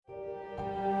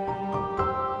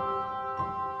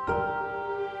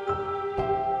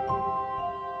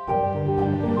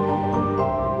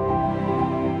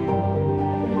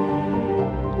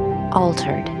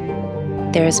Altered.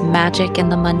 There is magic in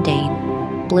the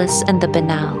mundane, bliss in the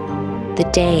banal. The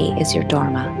day is your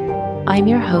dharma. I'm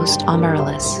your host,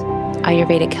 Amaryllis,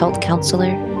 Ayurvedic health counselor,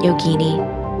 yogini,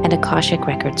 and Akashic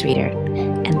Records reader,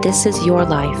 and this is your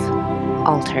life,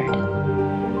 Altered.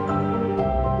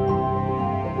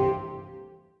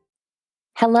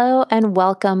 Hello and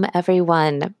welcome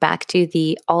everyone back to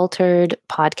the Altered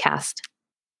podcast.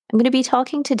 I'm going to be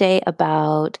talking today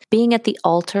about being at the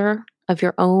altar of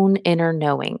your own inner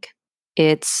knowing.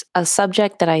 It's a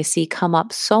subject that I see come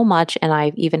up so much, and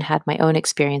I've even had my own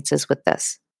experiences with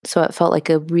this. So it felt like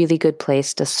a really good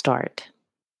place to start.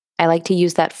 I like to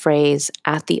use that phrase,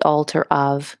 at the altar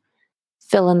of,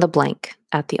 fill in the blank,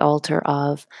 at the altar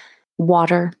of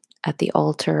water, at the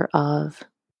altar of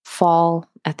fall,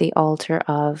 at the altar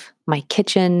of my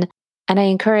kitchen. And I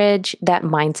encourage that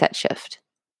mindset shift,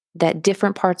 that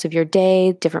different parts of your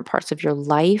day, different parts of your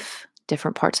life,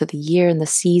 different parts of the year and the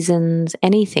seasons,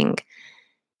 anything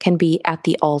can be at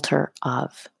the altar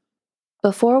of.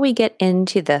 Before we get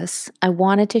into this, I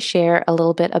wanted to share a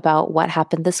little bit about what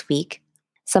happened this week.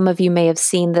 Some of you may have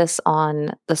seen this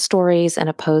on the stories and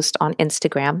a post on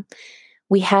Instagram.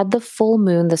 We had the full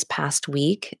moon this past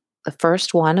week, the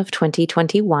first one of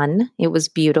 2021. It was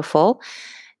beautiful.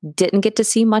 Didn't get to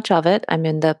see much of it. I'm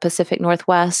in the Pacific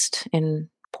Northwest in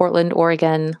Portland,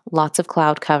 Oregon, lots of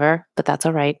cloud cover, but that's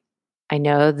all right. I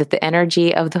know that the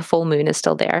energy of the full moon is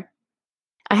still there.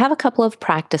 I have a couple of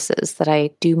practices that I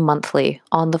do monthly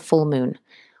on the full moon.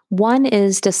 One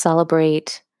is to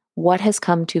celebrate what has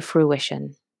come to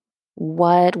fruition,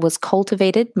 what was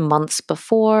cultivated months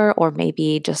before, or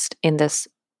maybe just in this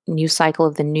new cycle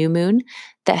of the new moon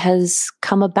that has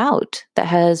come about, that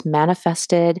has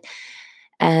manifested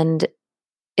and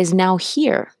is now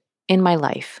here in my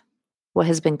life. What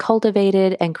has been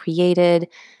cultivated and created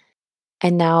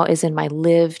and now is in my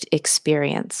lived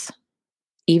experience.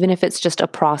 Even if it's just a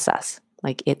process,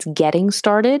 like it's getting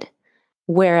started,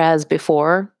 whereas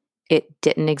before it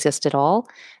didn't exist at all,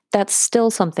 that's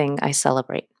still something I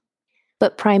celebrate.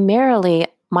 But primarily,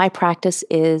 my practice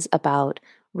is about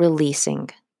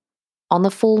releasing. On the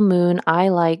full moon, I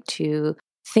like to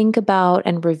think about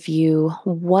and review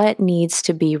what needs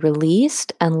to be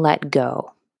released and let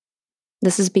go.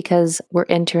 This is because we're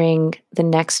entering the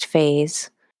next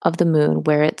phase of the moon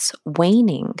where it's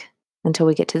waning until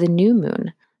we get to the new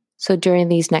moon. So during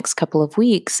these next couple of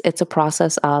weeks, it's a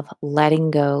process of letting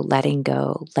go, letting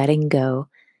go, letting go.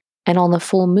 And on the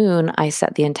full moon, I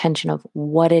set the intention of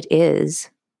what it is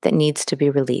that needs to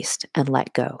be released and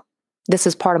let go. This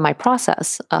is part of my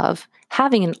process of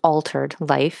having an altered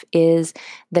life, is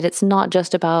that it's not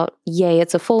just about, yay,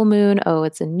 it's a full moon, oh,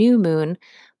 it's a new moon,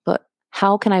 but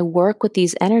how can I work with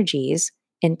these energies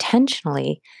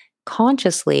intentionally,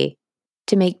 consciously,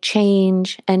 to make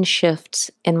change and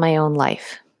shifts in my own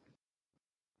life.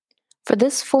 For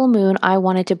this full moon, I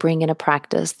wanted to bring in a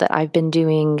practice that I've been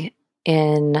doing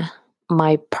in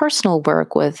my personal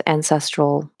work with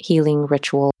ancestral healing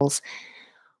rituals,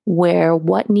 where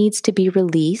what needs to be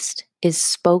released is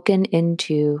spoken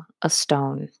into a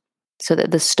stone so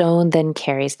that the stone then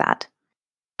carries that.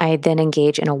 I then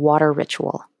engage in a water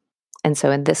ritual. And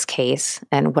so in this case,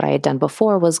 and what I had done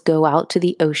before was go out to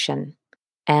the ocean,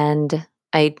 and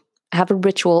I have a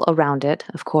ritual around it,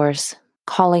 of course,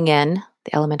 calling in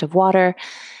the element of water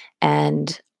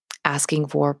and asking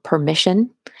for permission,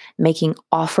 making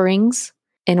offerings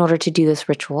in order to do this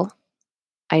ritual.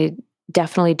 I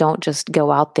definitely don't just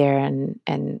go out there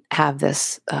and have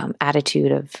this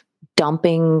attitude of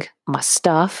dumping my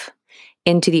stuff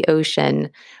into the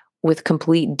ocean with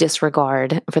complete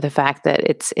disregard for the fact that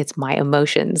it's my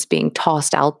emotions being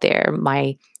tossed out there,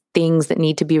 my things that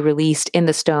need to be released in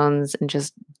the stones, and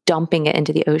just dumping it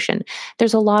into the ocean.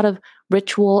 There's a lot of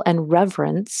ritual and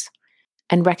reverence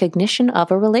and recognition of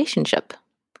a relationship,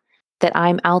 that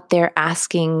I'm out there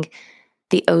asking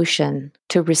the ocean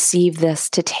to receive this,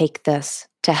 to take this,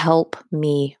 to help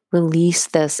me release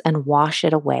this and wash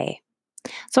it away.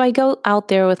 So I go out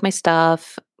there with my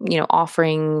stuff,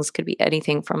 offerings could be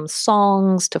anything from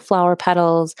songs to flower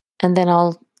petals, and then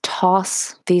I'll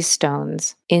toss these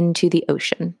stones into the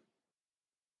ocean.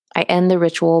 I end the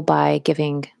ritual by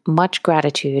giving much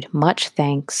gratitude, much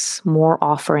thanks, more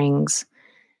offerings,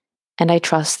 and I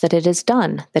trust that it is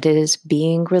done, that it is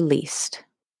being released.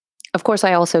 Of course,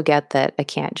 I also get that I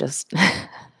can't just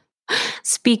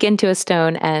speak into a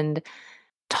stone and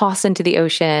toss into the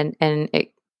ocean and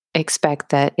expect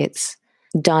that it's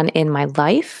done in my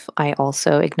life. I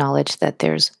also acknowledge that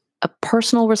there's a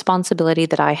personal responsibility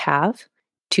that I have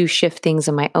to shift things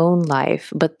in my own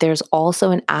life, but there's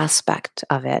also an aspect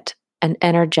of it, an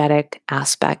energetic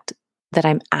aspect that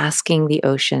I'm asking the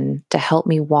ocean to help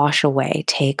me wash away,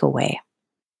 take away.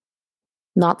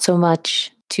 Not so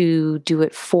much to do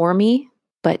it for me,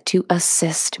 but to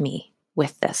assist me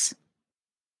with this.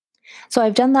 So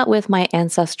I've done that with my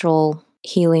ancestral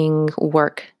healing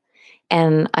work.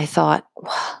 And I thought,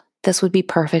 wow, this would be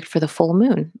perfect for the full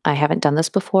moon. I haven't done this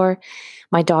before.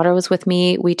 My daughter was with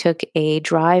me. We took a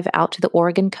drive out to the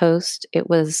Oregon coast. It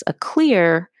was a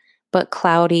clear but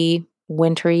cloudy,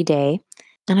 wintry day.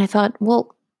 And I thought,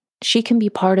 well, she can be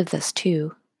part of this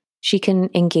too. She can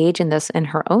engage in this in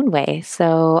her own way.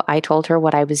 So I told her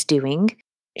what I was doing.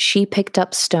 She picked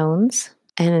up stones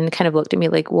and kind of looked at me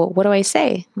like, well, what do I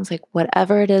say? I was like,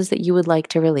 whatever it is that you would like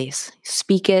to release,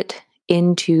 speak it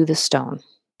into the stone,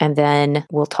 and then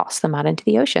we'll toss them out into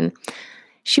the ocean.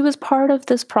 She was part of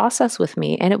this process with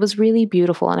me, and it was really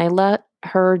beautiful. And I let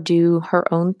her do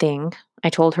her own thing. I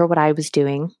told her what I was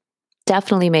doing,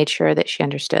 definitely made sure that she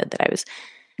understood that I was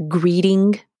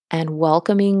greeting and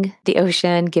welcoming the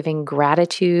ocean, giving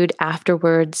gratitude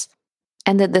afterwards,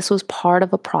 and that this was part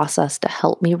of a process to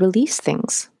help me release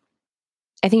things.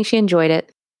 I think she enjoyed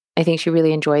it. I think she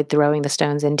really enjoyed throwing the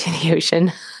stones into the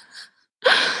ocean.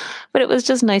 But it was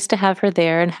just nice to have her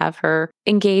there and have her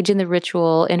engage in the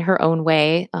ritual in her own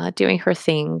way, doing her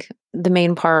thing. The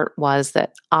main part was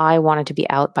that I wanted to be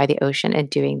out by the ocean and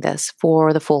doing this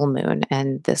for the full moon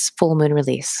and this full moon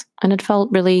release. And it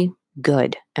felt really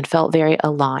good and felt very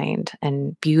aligned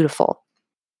and beautiful.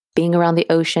 Being around the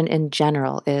ocean in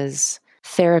general is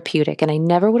therapeutic. And I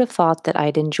never would have thought that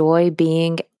I'd enjoy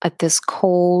being at this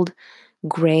cold,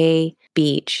 gray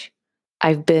beach.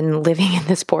 I've been living in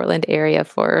this Portland area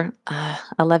for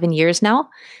 11 years now.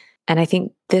 And I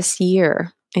think this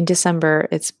year in December,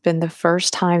 it's been the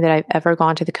first time that I've ever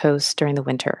gone to the coast during the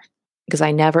winter because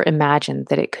I never imagined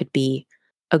that it could be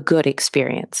a good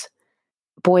experience.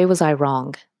 Boy, was I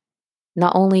wrong.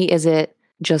 Not only is it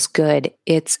just good,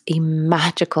 it's a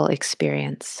magical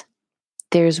experience.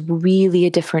 There's really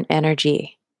a different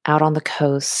energy out on the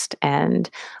coast and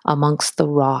amongst the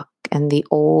rock and the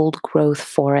old growth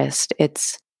forest.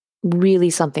 It's really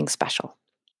something special.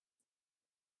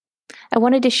 I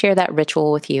wanted to share that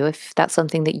ritual with you if that's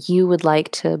something that you would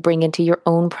like to bring into your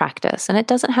own practice. And it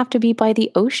doesn't have to be by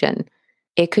the ocean,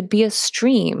 it could be a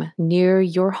stream near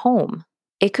your home.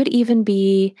 It could even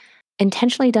be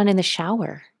intentionally done in the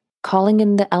shower, calling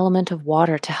in the element of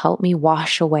water to help me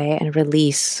wash away and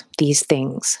release these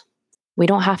things. We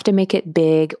don't have to make it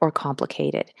big or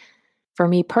complicated. For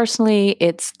me personally,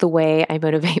 it's the way I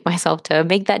motivate myself to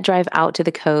make that drive out to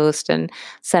the coast and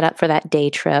set up for that day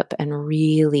trip and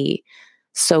really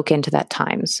soak into that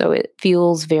time. So it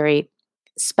feels very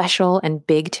special and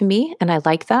big to me, and I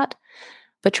like that.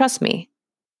 But trust me,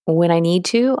 when I need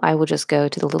to, I will just go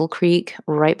to the little creek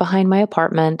right behind my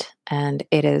apartment, and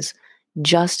it is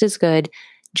just as good,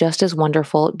 just as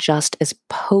wonderful, just as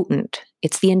potent.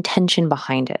 It's the intention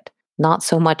behind it, not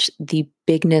so much the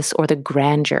bigness or the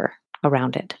grandeur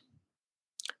around it.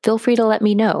 Feel free to let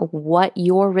me know what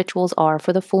your rituals are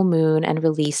for the full moon and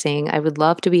releasing. I would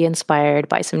love to be inspired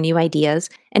by some new ideas.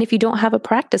 And if you don't have a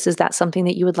practice, is that something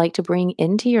that you would like to bring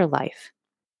into your life?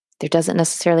 There doesn't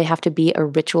necessarily have to be a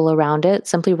ritual around it,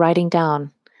 simply writing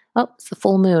down, oh, it's the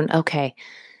full moon. Okay.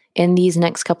 In these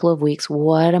next couple of weeks,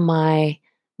 what am I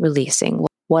releasing?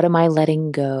 What am I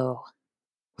letting go?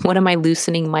 What am I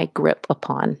loosening my grip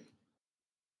upon?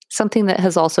 Something that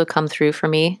has also come through for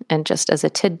me, and just as a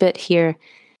tidbit here,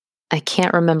 I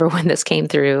can't remember when this came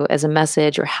through as a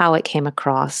message or how it came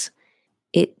across.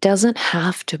 It doesn't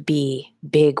have to be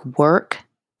big work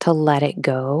to let it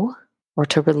go or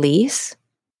to release.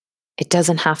 It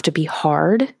doesn't have to be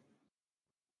hard.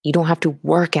 You don't have to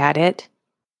work at it.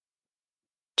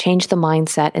 Change the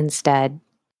mindset instead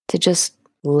to just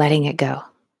letting it go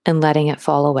and letting it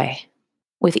fall away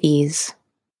with ease.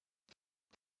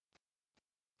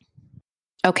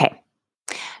 Okay,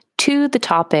 to the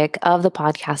topic of the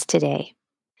podcast today,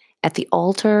 at the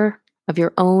altar of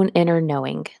your own inner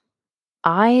knowing.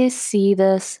 I see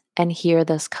this and hear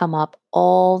this come up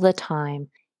all the time,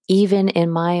 even in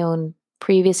my own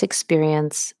previous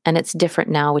experience, and it's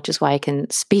different now, which is why I can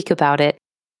speak about it.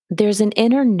 There's an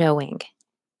inner knowing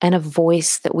and a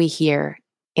voice that we hear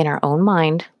in our own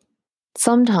mind.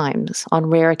 Sometimes, on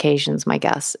rare occasions, my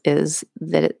guess is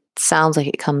that it sounds like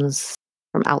it comes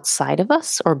from outside of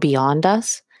us or beyond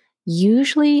us.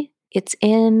 Usually, it's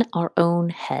in our own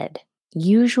head.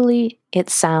 Usually, it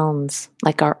sounds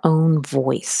like our own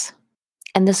voice.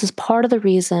 And this is part of the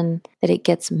reason that it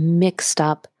gets mixed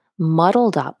up,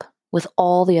 muddled up with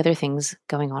all the other things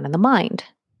going on in the mind.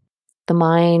 The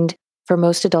mind, for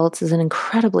most adults, is an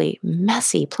incredibly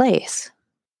messy place.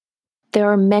 There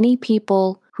are many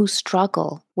people who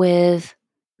struggle with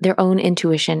their own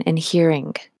intuition and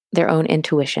hearing their own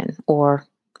intuition or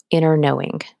inner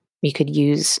knowing. You could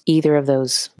use either of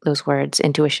those words,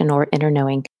 intuition or inner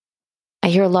knowing. I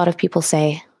hear a lot of people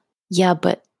say, yeah,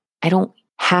 but I don't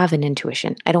have an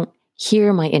intuition. I don't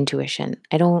hear my intuition.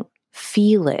 I don't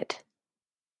feel it.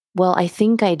 Well, I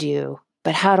think I do,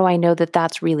 but how do I know that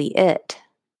that's really it?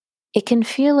 It can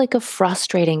feel like a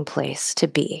frustrating place to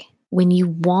be when you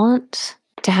want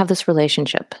to have this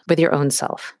relationship with your own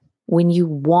self, when you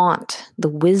want the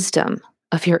wisdom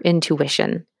of your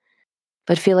intuition,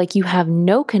 but feel like you have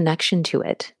no connection to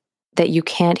it, that you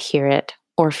can't hear it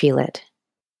or feel it.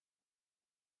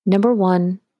 Number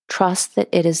one, trust that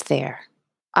it is there.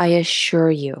 I assure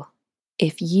you,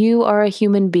 if you are a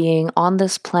human being on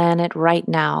this planet right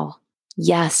now,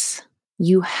 yes,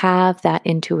 you have that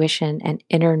intuition and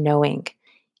inner knowing.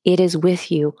 It is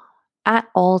with you at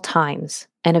all times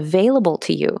and available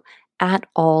to you at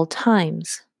all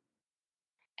times.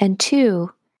 And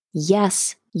two,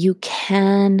 yes, you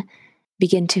can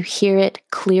begin to hear it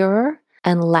clearer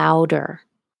and louder,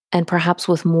 and perhaps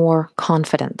with more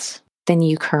confidence than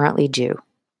you currently do.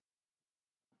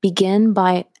 Begin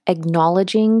by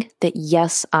acknowledging that,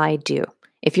 yes, I do.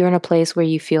 If you're in a place where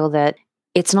you feel that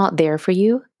it's not there for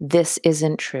you, this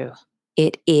isn't true.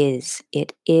 It is.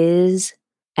 It is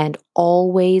and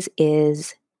always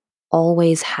is,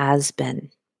 always has been.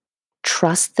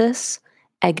 Trust this,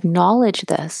 acknowledge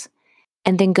this,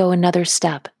 and then go another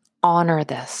step. Honor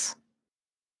this.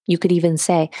 You could even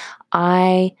say,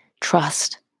 I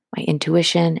trust my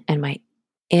intuition and my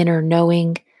inner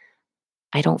knowing.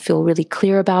 I don't feel really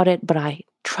clear about it, but I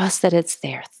trust that it's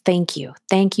there. Thank you.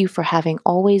 Thank you for having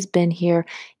always been here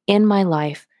in my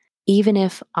life, even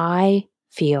if I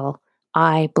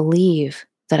believe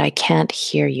that I can't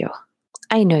hear you.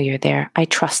 I know you're there. I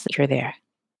trust that you're there.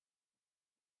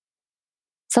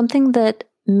 Something that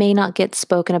may not get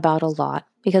spoken about a lot,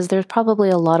 because there's probably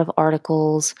a lot of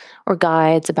articles or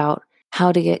guides about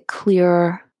how to get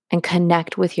clearer and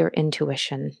connect with your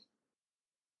intuition,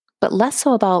 but less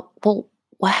so about, well,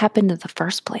 what happened in the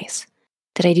first place?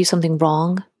 Did I do something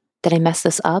wrong? Did I mess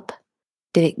this up?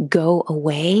 Did it go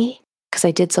away because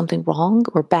I did something wrong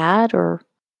or bad or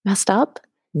messed up?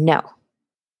 No.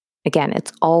 Again,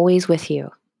 it's always with you.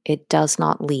 It does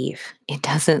not leave. It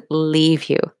doesn't leave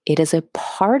you. It is a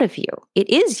part of you. It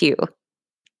is you.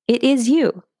 It is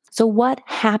you. So what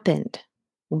happened?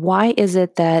 Why is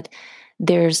it that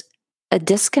there's a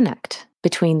disconnect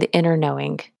between the inner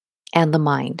knowing and the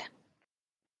mind?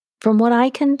 From what I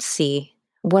can see,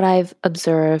 what I've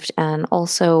observed and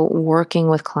also working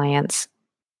with clients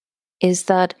is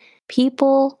that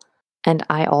people, and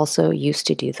I also used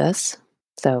to do this,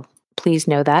 so please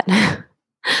know that,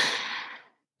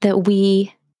 that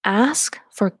we ask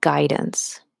for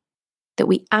guidance, that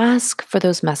we ask for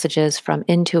those messages from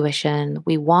intuition.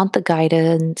 We want the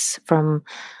guidance from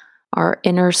our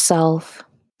inner self,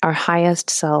 our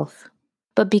highest self.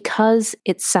 But because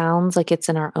it sounds like it's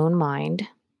in our own mind,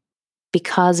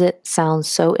 because it sounds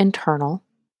so internal,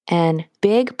 and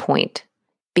big point,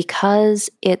 because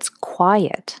it's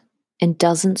quiet and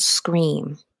doesn't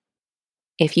scream.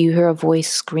 If you hear a voice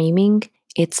screaming,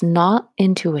 it's not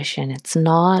intuition, it's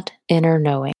not inner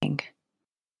knowing.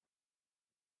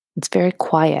 It's very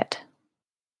quiet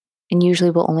and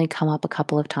usually will only come up a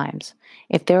couple of times.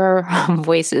 If there are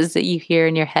voices that you hear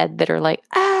in your head that are like,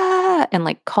 ah, and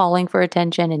like calling for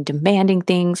attention and demanding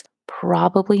things,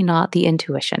 probably not the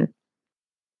intuition.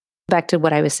 Back to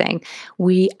what I was saying,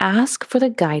 we ask for the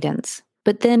guidance,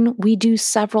 but then we do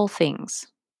several things.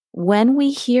 When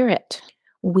we hear it,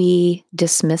 we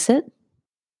dismiss it,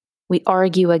 we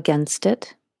argue against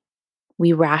it,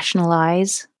 we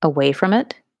rationalize away from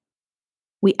it,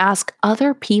 we ask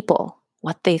other people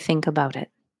what they think about it,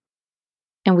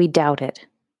 and we doubt it.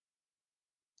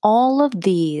 All of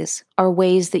these are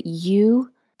ways that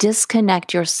you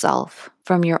disconnect yourself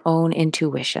from your own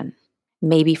intuition,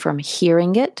 maybe from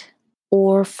hearing it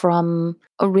or from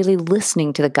really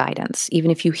listening to the guidance,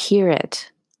 even if you hear it,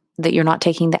 that you're not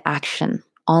taking the action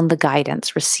on the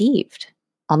guidance received,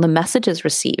 on the messages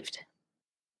received.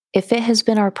 If it has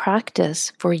been our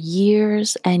practice for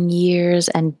years and years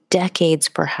and decades,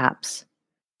 perhaps,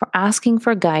 for asking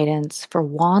for guidance, for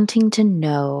wanting to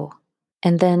know,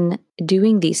 and then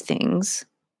doing these things,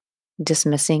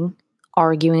 dismissing,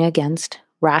 arguing against,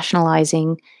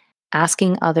 rationalizing,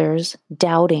 asking others,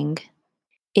 doubting,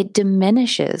 it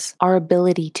diminishes our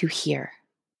ability to hear.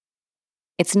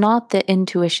 It's not that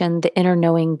intuition, the inner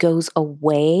knowing goes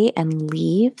away and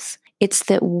leaves. It's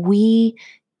that we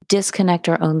disconnect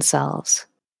our own selves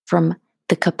from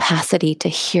the capacity to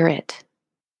hear it.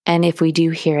 And if we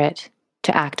do hear it,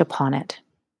 to act upon it.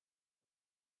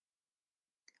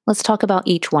 Let's talk about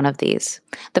each one of these.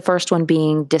 The first one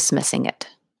being dismissing it.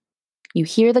 You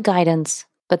hear the guidance,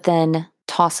 but then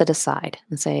toss it aside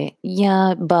and say,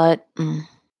 yeah, but,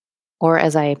 or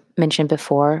as I mentioned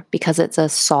before, because it's a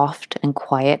soft and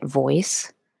quiet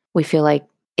voice, we feel like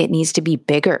it needs to be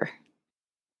bigger.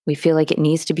 We feel like it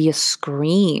needs to be a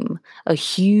scream, a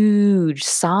huge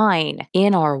sign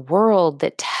in our world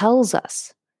that tells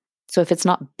us. So if it's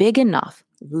not big enough,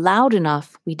 loud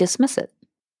enough, we dismiss it.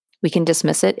 We can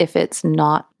dismiss it if it's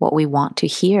not what we want to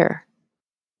hear,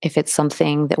 if it's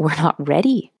something that we're not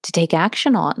ready to take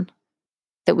action on,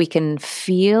 that we can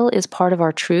feel is part of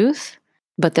our truth,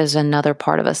 but there's another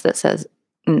part of us that says,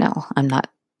 no,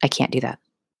 I can't do that.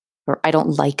 Or I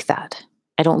don't like that.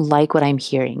 I don't like what I'm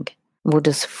hearing. We'll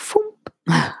just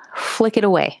flick it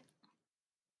away.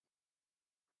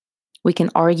 We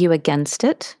can argue against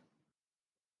it.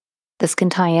 This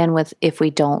can tie in with if we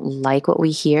don't like what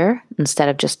we hear, instead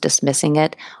of just dismissing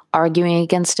it, arguing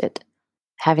against it,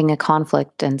 having a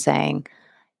conflict and saying,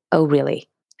 oh, really?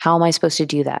 How am I supposed to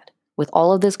do that? With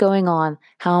all of this going on,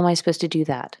 how am I supposed to do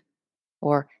that?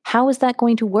 Or how is that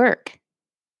going to work?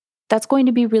 That's going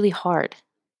to be really hard.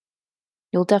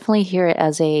 You'll definitely hear it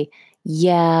as a,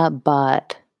 yeah,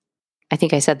 but. I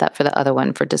think I said that for the other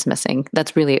one for dismissing.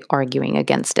 That's really arguing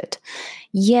against it.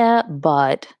 Yeah,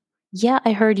 but. Yeah,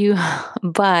 I heard you,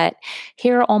 but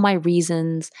here are all my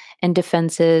reasons and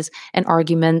defenses and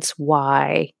arguments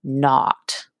why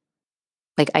not.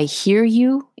 Like, I hear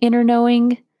you, inner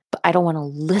knowing, but I don't want to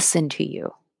listen to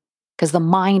you because the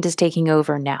mind is taking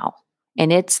over now.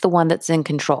 And it's the one that's in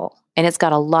control. And it's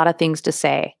got a lot of things to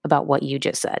say about what you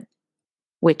just said,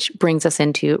 which brings us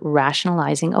into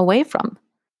rationalizing away from.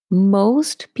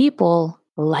 Most people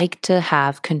like to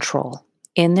have control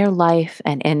in their life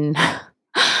and in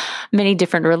many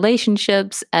different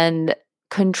relationships, and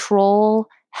control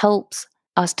helps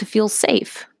us to feel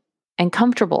safe and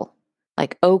comfortable.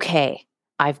 Like, okay,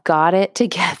 I've got it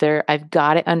together. I've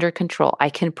got it under control. I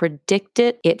can predict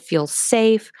it. It feels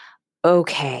safe.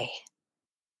 Okay.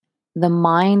 The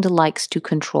mind likes to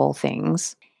control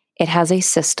things. It has a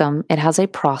system. It has a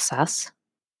process.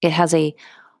 It has a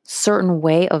certain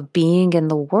way of being in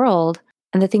the world,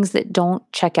 and the things that don't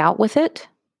check out with it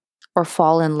or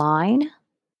fall in line,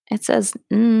 it says,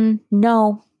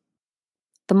 no.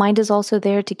 The mind is also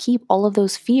there to keep all of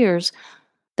those fears,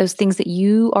 those things that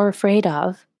you are afraid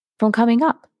of, from coming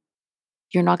up.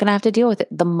 You're not going to have to deal with it.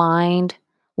 The mind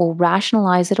will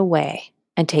rationalize it away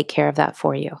and take care of that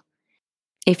for you.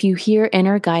 If you hear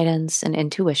inner guidance and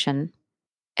intuition,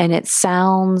 and it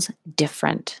sounds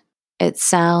different, it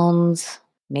sounds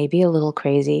maybe a little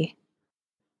crazy,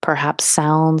 perhaps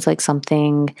sounds like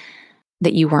something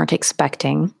that you weren't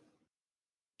expecting.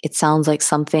 It sounds like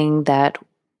something that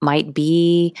might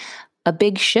be a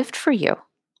big shift for you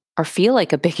or feel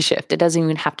like a big shift. It doesn't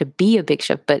even have to be a big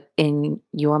shift, but in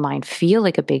your mind, feel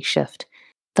like a big shift.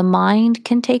 The mind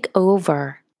can take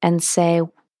over and say,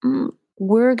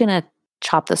 we're going to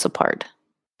chop this apart.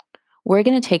 We're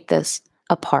going to take this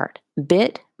apart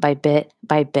bit by bit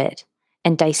by bit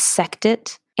and dissect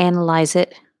it, analyze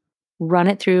it, run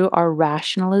it through our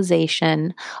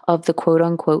rationalization of the quote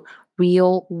unquote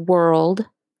real world.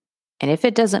 And if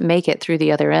it doesn't make it through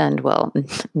the other end, well,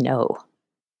 no,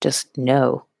 just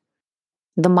no.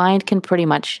 The mind can pretty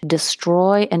much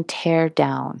destroy and tear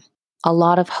down a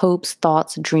lot of hopes,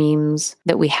 thoughts, dreams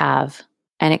that we have.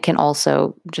 And it can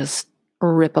also just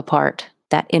rip apart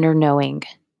that inner knowing,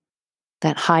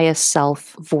 that highest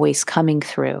self voice coming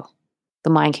through.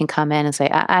 The mind can come in and say,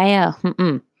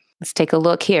 let's take a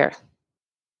look here.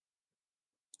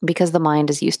 Because the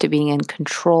mind is used to being in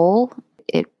control,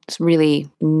 it's really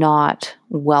not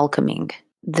welcoming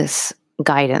this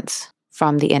guidance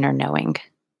from the inner knowing.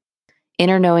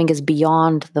 Inner knowing is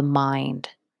beyond the mind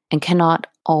and cannot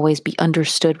always be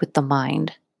understood with the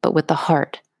mind, but with the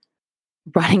heart.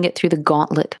 Running it through the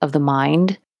gauntlet of the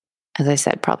mind, as I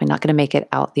said, probably not going to make it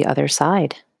out the other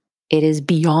side. It is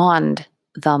beyond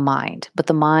the mind, but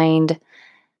the mind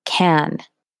can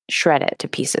shred it to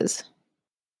pieces.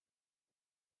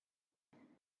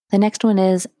 The next one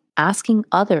is asking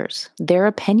others their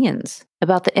opinions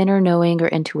about the inner knowing or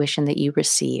intuition that you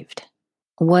received.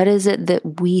 What is it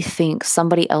that we think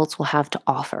somebody else will have to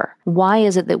offer? Why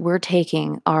is it that we're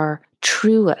taking our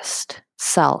truest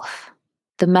self,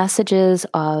 the messages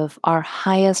of our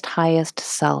highest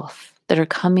self that are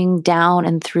coming down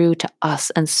and through to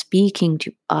us and speaking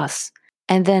to us,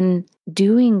 and then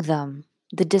doing them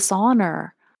the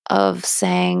dishonor of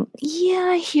saying, yeah,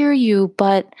 I hear you,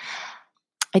 but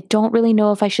I don't really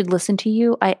know if I should listen to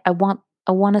you. I want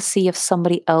to see if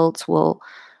somebody else will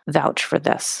vouch for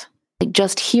this. Like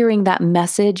just hearing that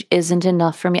message isn't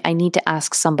enough for me. I need to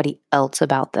ask somebody else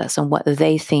about this and what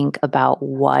they think about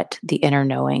what the inner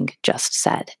knowing just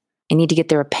said. I need to get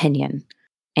their opinion.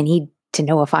 I need to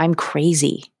know if I'm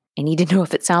crazy. I need to know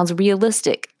if it sounds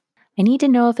realistic. I need to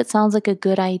know if it sounds like a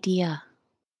good idea.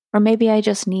 Or maybe I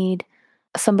just need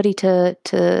somebody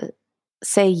to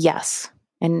say yes.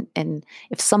 And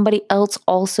if somebody else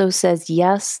also says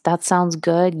yes, that sounds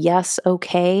good. Yes,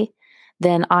 okay.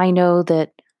 Then I know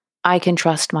that I can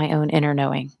trust my own inner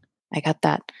knowing. I got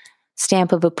that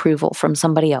stamp of approval from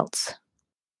somebody else.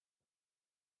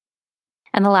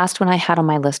 And the last one I had on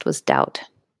my list was doubt.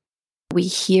 We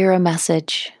hear a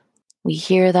message, we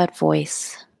hear that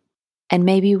voice, and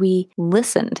maybe we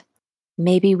listened.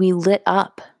 Maybe we lit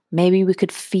up. Maybe we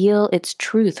could feel its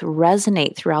truth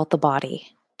resonate throughout the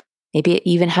body. Maybe it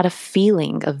even had a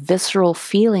feeling, a visceral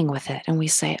feeling with it. And we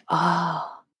say, oh,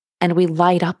 and we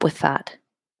light up with that.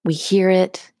 We hear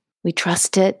it. We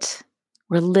trust it.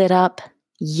 We're lit up.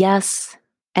 Yes.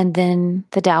 And then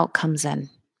the doubt comes in.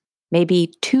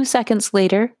 Maybe 2 seconds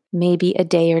later, maybe a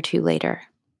day or two later.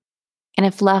 And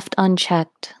if left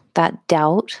unchecked, that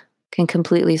doubt can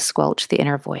completely squelch the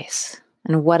inner voice.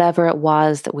 And whatever it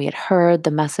was that we had heard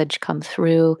the message come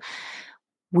through,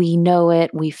 we know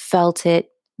it, we felt it.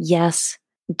 Yes,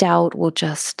 doubt will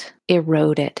just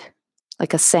erode it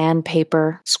like a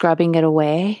sandpaper scrubbing it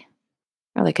away,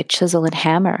 or like a chisel and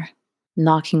hammer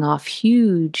knocking off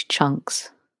huge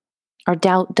chunks. Our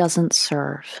doubt doesn't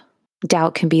serve.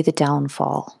 Doubt can be the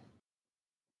downfall.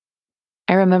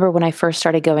 I remember when I first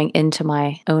started going into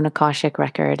my own Akashic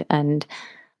record and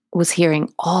was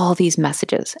hearing all these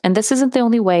messages. And this isn't the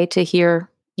only way to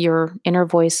hear your inner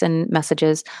voice and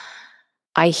messages.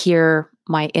 I hear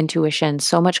my intuition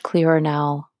so much clearer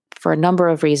now for a number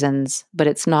of reasons, but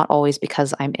it's not always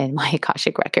because I'm in my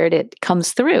Akashic record. It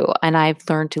comes through, and I've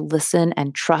learned to listen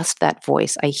and trust that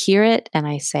voice. I hear it and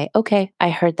I say, okay, I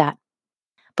heard that.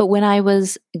 But when I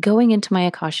was going into my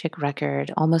Akashic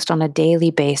record almost on a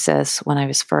daily basis when I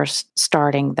was first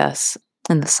starting this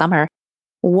in the summer,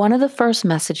 one of the first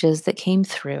messages that came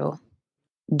through,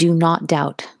 do not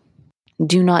doubt.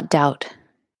 Do not doubt.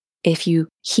 If you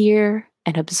hear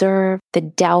and observe the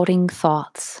doubting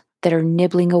thoughts that are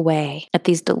nibbling away at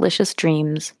these delicious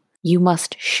dreams, you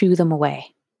must shoo them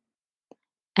away.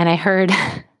 And I heard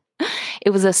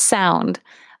it was a sound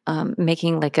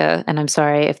making like a, and I'm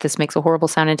sorry if this makes a horrible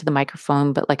sound into the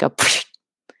microphone, but like a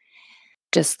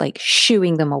just like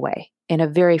shooing them away in a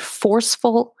very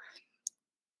forceful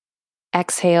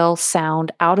exhale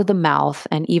sound out of the mouth,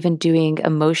 and even doing a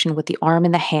motion with the arm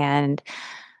and the hand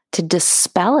to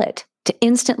dispel it, to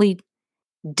instantly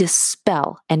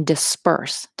dispel and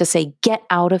disperse, to say, get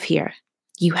out of here.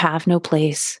 You have no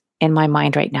place in my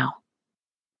mind right now.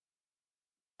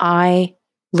 I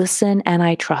listen and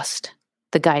I trust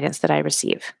the guidance that I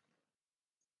receive.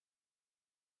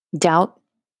 Doubt,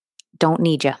 don't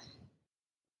need you.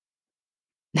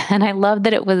 And I love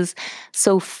that it was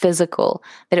so physical,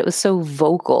 that it was so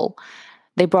vocal.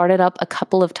 They brought it up a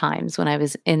couple of times when I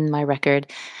was in my record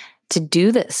to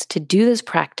do this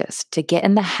practice, to get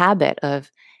in the habit of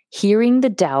hearing the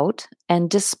doubt and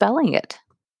dispelling it,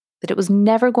 that it was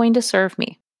never going to serve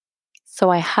me. So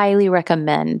I highly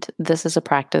recommend this as a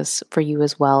practice for you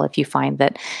as well if you find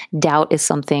that doubt is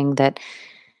something that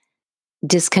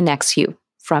disconnects you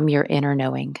from your inner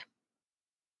knowing.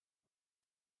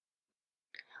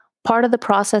 Part of the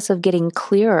process of getting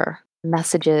clearer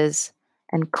messages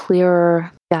and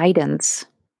clearer guidance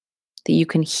that you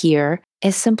can hear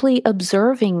is simply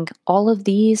observing all of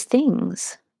these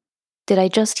things. Did I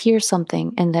just hear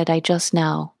something and did I just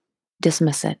now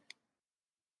dismiss it?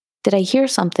 Did I hear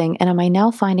something and am I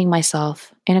now finding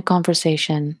myself in a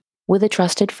conversation with a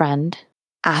trusted friend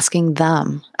asking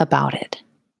them about it?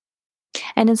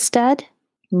 And instead,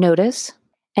 notice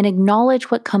and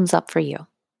acknowledge what comes up for you.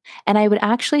 And I would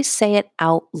actually say it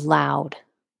out loud.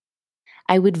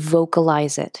 I would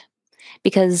vocalize it,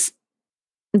 because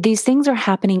these things are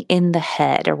happening in the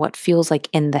head, or what feels like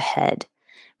in the head,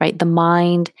 right? The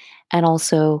mind and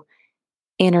also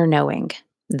inner knowing,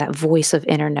 that voice of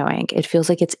inner knowing. It feels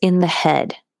like it's in the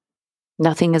head.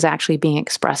 Nothing is actually being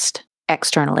expressed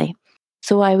externally.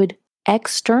 So I would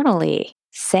externally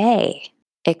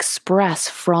express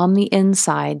from the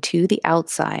inside to the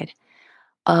outside,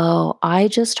 oh, I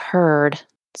just heard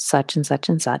such and such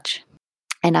and such.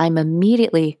 And I'm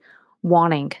immediately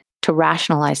wanting to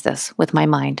rationalize this with my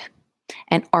mind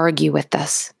and argue with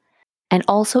this. And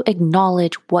also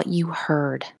acknowledge what you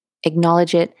heard.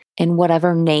 Acknowledge it in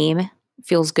whatever name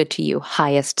feels good to you.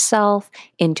 Highest self,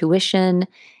 intuition,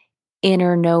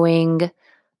 inner knowing,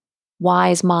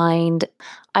 Wise mind,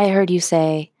 I heard you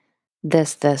say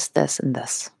this, this, this, and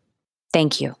this.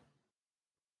 Thank you.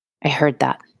 I heard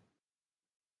that.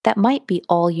 That might be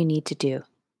all you need to do.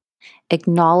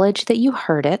 Acknowledge that you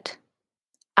heard it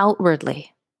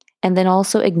outwardly, and then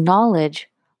also acknowledge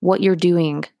what you're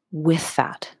doing with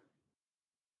that.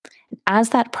 As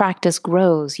that practice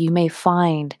grows, you may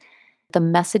find the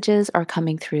messages are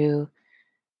coming through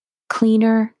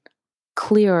cleaner,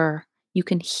 clearer. You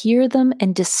can hear them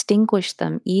and distinguish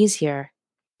them easier.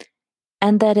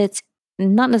 And that it's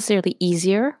not necessarily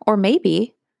easier, or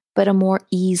maybe, but a more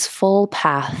easeful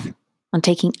path on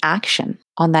taking action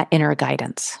on that inner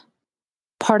guidance.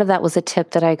 Part of that was a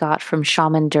tip that I got from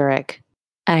Shaman Durek.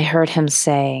 I heard him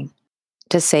say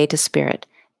to Spirit,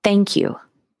 thank you,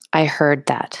 I heard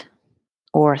that.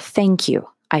 Or thank you,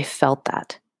 I felt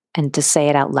that. And to say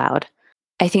it out loud.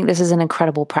 I think this is an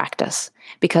incredible practice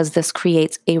because this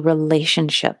creates a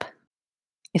relationship.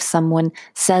 If someone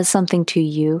says something to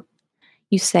you,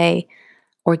 you say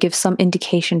or give some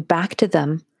indication back to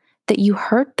them that you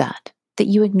heard that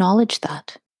you acknowledged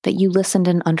that you listened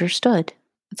and understood.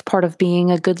 It's part of being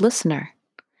a good listener.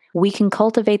 We can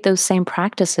cultivate those same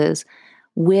practices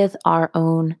with our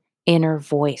own inner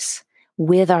voice,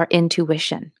 with our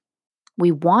intuition.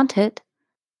 We want it.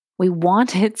 We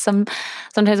want it.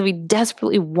 Sometimes we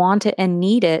desperately want it and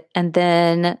need it. And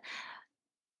then,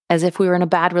 as if we were in a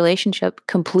bad relationship,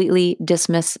 completely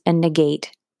dismiss and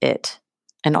negate it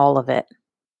and all of it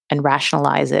and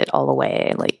rationalize it all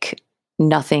away. Like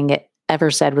nothing it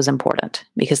ever said was important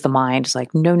because the mind is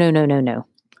like, no, no, no, no, no.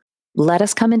 Let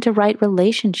us come into right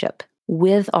relationship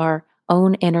with our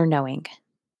own inner knowing.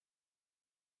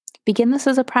 Begin this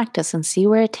as a practice and see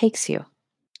where it takes you.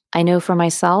 I know for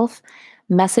myself,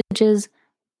 messages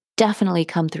definitely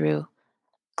come through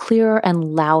clearer and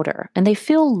louder, and they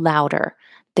feel louder.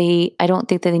 I don't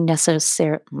think that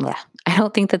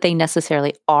they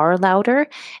necessarily are louder.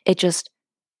 It just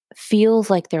feels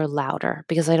like they're louder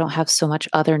because I don't have so much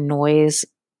other noise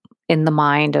in the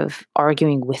mind of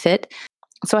arguing with it.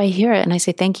 So I hear it and I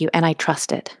say thank you, and I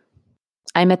trust it.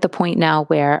 I'm at the point now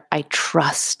where I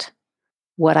trust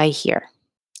what I hear.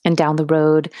 And down the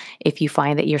road, if you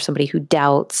find that you're somebody who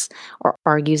doubts or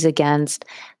argues against,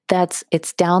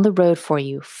 it's down the road for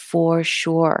you, for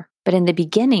sure. But in the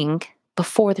beginning,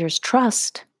 before there's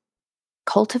trust,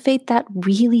 cultivate that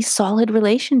really solid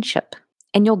relationship.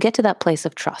 And you'll get to that place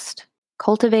of trust.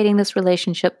 Cultivating this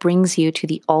relationship brings you to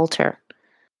the altar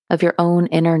of your own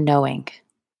inner knowing.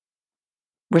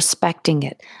 Respecting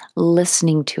it,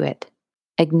 listening to it,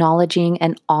 acknowledging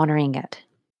and honoring it.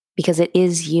 Because it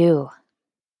is you.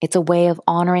 It's a way of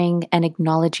honoring and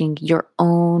acknowledging your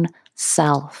own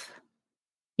self,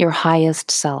 your highest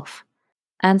self.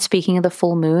 And speaking of the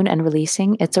full moon and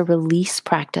releasing, it's a release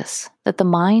practice that the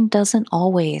mind doesn't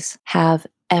always have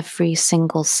every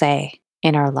single say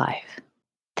in our life.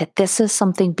 That this is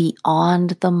something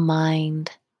beyond the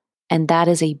mind, and that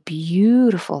is a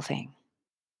beautiful thing.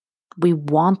 We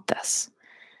want this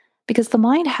because the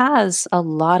mind has a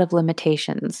lot of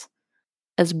limitations.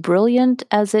 As brilliant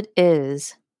as it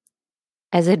is,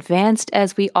 as advanced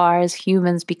as we are as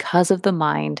humans because of the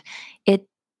mind, it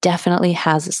definitely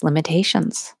has its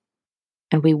limitations.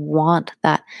 And we want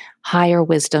that higher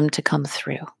wisdom to come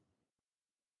through.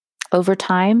 Over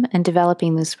time and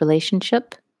developing this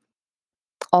relationship,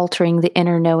 altering the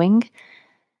inner knowing,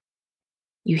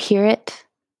 you hear it,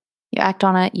 you act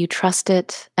on it, you trust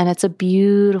it, and it's a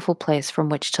beautiful place from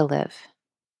which to live.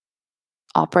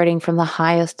 Operating from the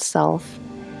highest self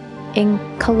in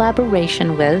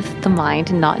collaboration with the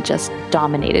mind, not just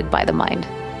dominated by the mind.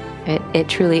 It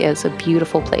truly is a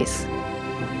beautiful place.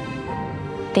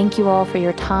 Thank you all for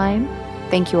your time.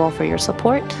 Thank you all for your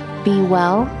support. Be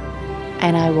well,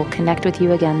 and I will connect with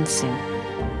you again soon.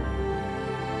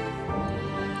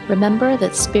 Remember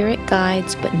that spirit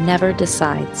guides but never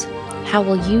decides. How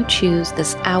will you choose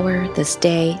this hour, this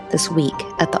day, this week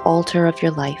at the altar of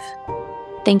your life?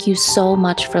 Thank you so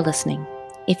much for listening.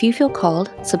 If you feel called,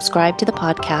 subscribe to the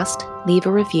podcast, leave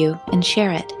a review, and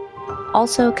share it.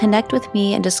 Also, connect with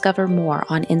me and discover more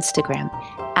on Instagram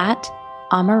at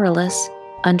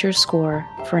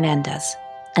Amaryllis_Fernandez.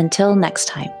 Until next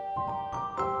time.